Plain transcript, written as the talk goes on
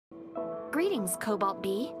Greetings, Cobalt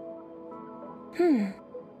Bee. Who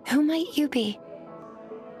might you be?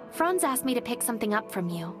 Franz asked me to pick something up from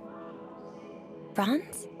you.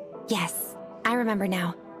 Franz? Yes, I remember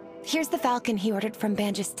now. Here's the Falcon he ordered from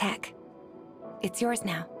Banjus Tech. It's yours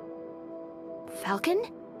now. Falcon?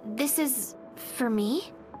 This is... for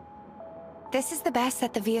me? This is the best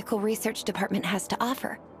that the Vehicle Research Department has to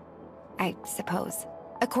offer, I suppose.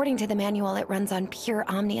 According to the manual, it runs on pure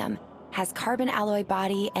omnium, has carbon alloy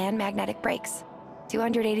body and magnetic brakes.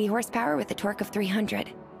 280 horsepower with a torque of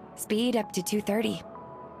 300. Speed up to 230.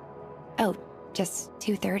 Oh, just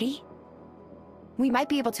 230? We might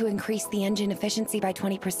be able to increase the engine efficiency by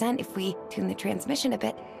 20% if we tune the transmission a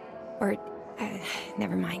bit. Or,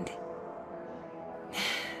 never mind.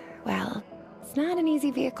 Well, it's not an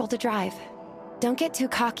easy vehicle to drive. Don't get too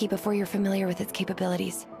cocky before you're familiar with its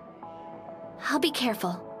capabilities. I'll be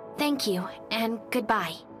careful. Thank you, and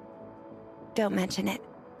goodbye. Don't mention it.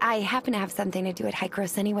 I happen to have something to do at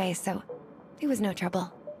Hycros anyway, so it was no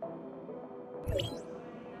trouble.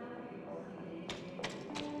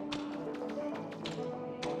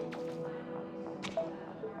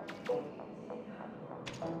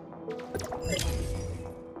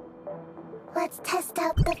 Let's test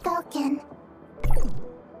out the Falcon.